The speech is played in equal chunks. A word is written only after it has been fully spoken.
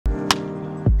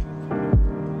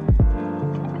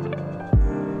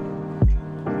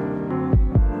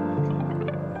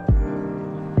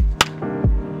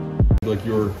like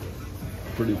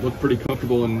you looked pretty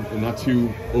comfortable and not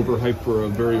too overhyped for a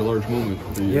very large moment.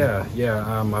 Yeah.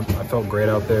 I felt great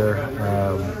out there.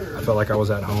 I felt like I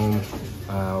was at home.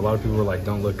 A lot of people were like,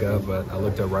 "Don't look up," but I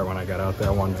looked up right when I got out there.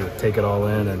 I wanted to take it all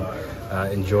in and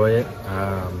enjoy it.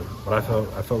 But I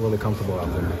felt really comfortable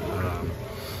out there.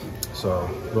 So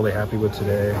really happy with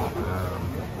today.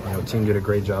 Team did a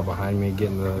great job behind me,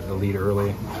 getting the lead early,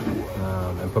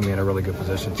 and put me in a really good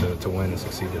position to win and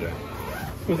succeed today.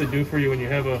 What does it do for you when you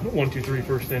have a 1-2-3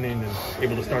 first inning and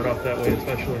able to start off that way,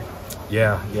 especially?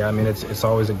 Yeah. I mean, it's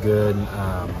always a good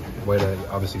way to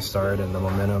obviously start, and the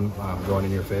momentum going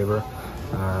in your favor,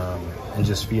 and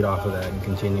just feed off of that and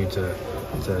continue to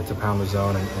pound the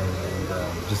zone and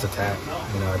just attack.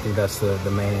 I think that's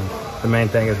the main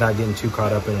thing is not getting too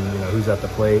caught up in who's at the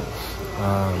plate,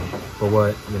 but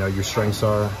what your strengths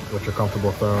are, what you're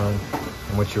comfortable throwing,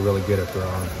 and what you're really good at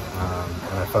throwing.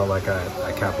 And I felt like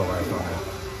I capitalized on that.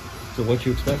 So what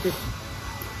you expected?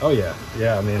 Oh yeah.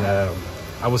 I mean,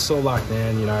 I was so locked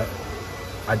in.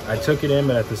 I took it in,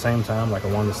 but at the same time, like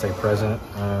I wanted to stay present,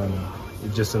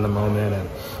 just in the moment and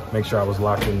make sure I was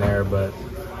locked in there. But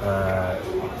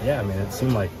I mean, it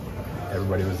seemed like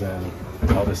everybody was in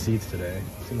all the seats today.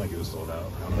 It seemed like it was sold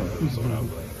out. I don't know if it was sold out,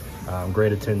 but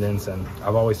great attendance, and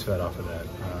I've always fed off of that.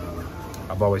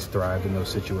 I've always thrived in those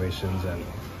situations, and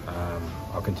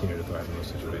I'll continue to thrive in those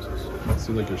situations. It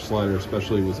seemed like your slider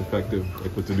especially was effective,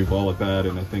 like with the new ball at bat,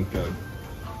 and I think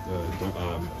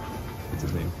what's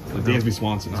his name? Dansby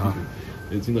Swanson.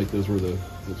 It seemed like those were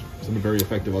some very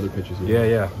effective other pitches.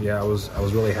 Yeah. I was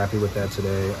really happy with that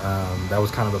today. That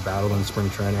was kind of a battle in spring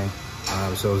training,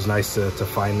 so it was nice to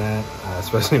find that,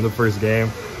 especially in the first game.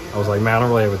 I was like, man, I don't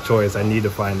really have a choice. I need to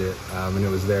find it, and it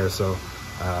was there. So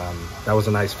that was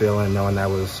a nice feeling, knowing that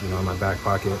was in my back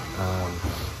pocket.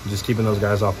 Just keeping those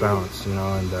guys off balance,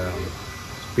 and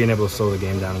being able to slow the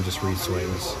game down and just read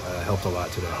swings helped a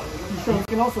lot today.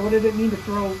 And also, what did it mean to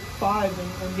throw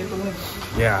 5 and get the win?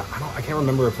 Yeah, I can't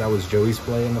remember if that was Joey's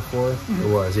play in the 4th. Mm-hmm.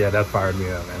 It was. Yeah, that fired me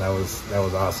up, man. That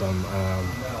was awesome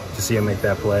to see him make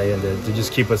that play and to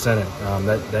just keep us in it.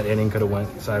 That inning could have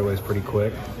went sideways pretty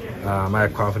quick. I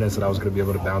had confidence that I was going to be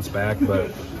able to bounce back,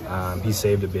 but he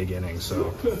saved a big inning.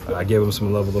 So I gave him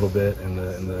some love a little bit in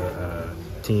the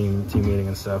team meeting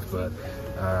and stuff, but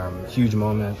huge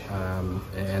moment,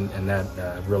 and that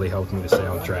really helped me to stay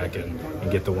on track and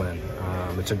get the win.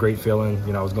 It's a great feeling.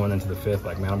 I was going into the 5th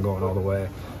like, man, I'm going all the way.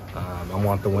 I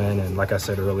want the win, and like I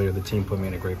said earlier, the team put me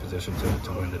in a great position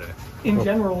to win today. In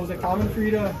general, is it common for you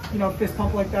to fist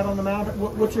pump like that on the mound?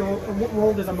 What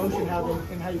role does emotion have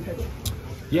in how you pitch?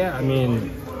 Yeah, I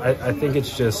mean, I think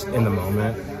it's just in the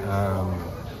moment.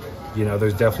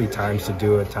 There's definitely times to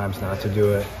do it, times not to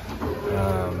do it.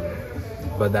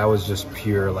 But that was just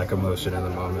pure like emotion in the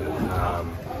moment.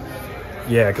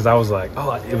 Because I was like,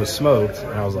 oh, it was smoked,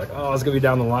 and I was like, oh, it's gonna be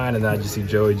down the line, and then I just see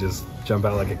Joey just jump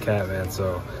out like a cat, man.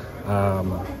 So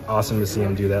awesome to see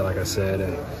him do that, like I said,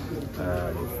 and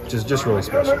just really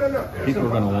special. People are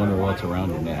gonna wonder what's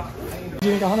around your neck. What do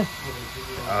you think of Hunter?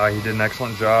 He did an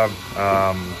excellent job.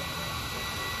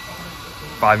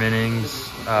 5 innings,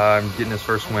 getting his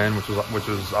first win, which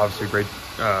was obviously a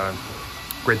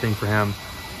great thing for him.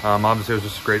 Obviously, it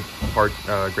was just great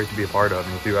to be a part of.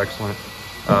 And he threw excellent.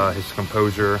 His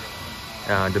composure,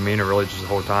 demeanor, really just the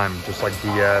whole time, just like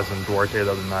Diaz and Duarte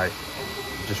the other night,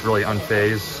 just really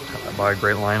unfazed by a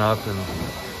great lineup and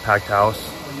packed house.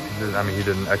 I mean, he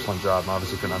did an excellent job.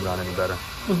 Obviously, couldn't have done any better.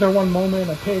 Was there one moment,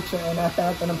 a pitch, an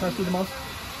at-bat that impressed you the most?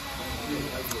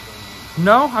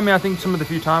 No, I mean, I think some of the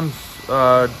few times,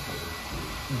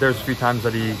 there's a few times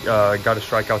that he got a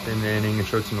strikeout in the inning and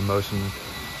showed some emotion,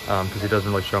 because he doesn't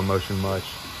really show emotion much.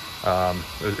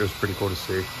 It was pretty cool to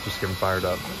see, just get him fired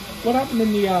up. What happened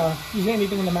in the, you see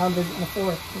anything in the mound visit in the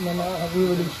 4th, and then a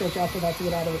really big stretch after that to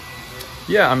get out of it?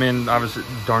 Yeah, I mean, obviously,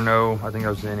 Darno, I think that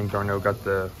was the inning. Darno got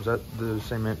was that the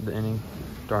same inning?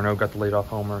 Darno got the leadoff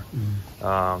homer.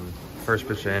 Mm-hmm. First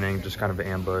pitch inning, just kind of an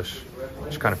ambush,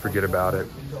 just kind of forget about it.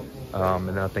 And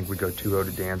then I think we go 2-0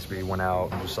 to Dansby, went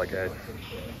out, and just like, hey,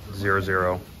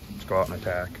 0-0, let's go out and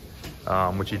attack,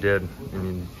 which he did,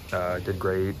 and he did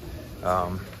great.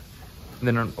 And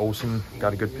then Olsen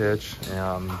got a good pitch,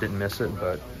 didn't miss it,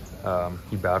 but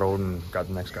he battled and got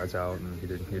the next guys out, and he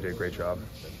did a great job.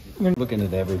 Looking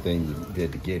at everything you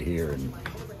did to get here, and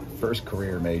first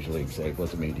career Major League save,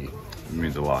 what's it mean to you? It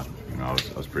means a lot. I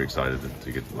was pretty excited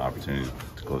to get the opportunity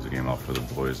to close the game off for the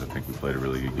boys. I think we played a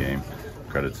really good game.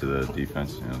 Credit to the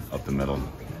defense, up the middle,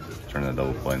 turning that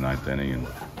double play 9th inning,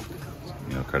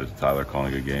 and credit to Tyler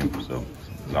calling a good game. So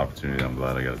it's an opportunity I'm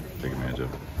glad I got to take advantage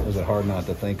of. Was it hard not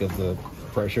to think of the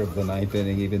pressure of the 9th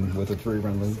inning, even with a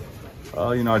 3-run lead?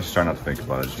 You know, I just try not to think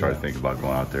about it. I just try to think about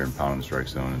going out there and pounding the strike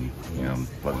zone and, you know,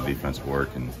 letting the defense work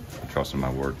and trusting my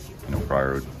work. You know,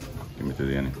 Pryor would get me through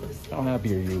the inning. How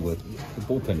happy are you with the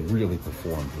bullpen really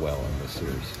performed well in this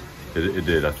series? It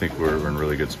did. I think we're in a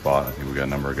really good spot. I think we got a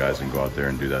number of guys that can go out there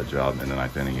and do that job in the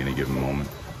ninth inning any given moment.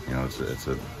 You know, it's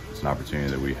an opportunity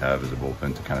that we have as a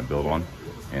bullpen to kind of build on,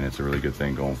 and it's a really good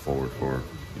thing going forward for,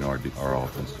 you know, our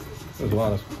offense. There's a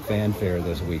lot of fanfare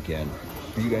this weekend.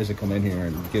 For you guys to come in here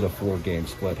and get a 4-game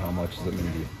split, how much does it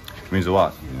mean to you? It means a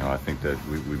lot. You know, I think that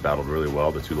we battled really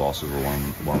well. The 2 losses were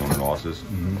one-win losses.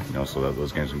 You know, so that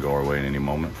those games can go our way in any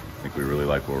moment. I think we really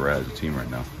like where we're at as a team right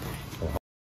now.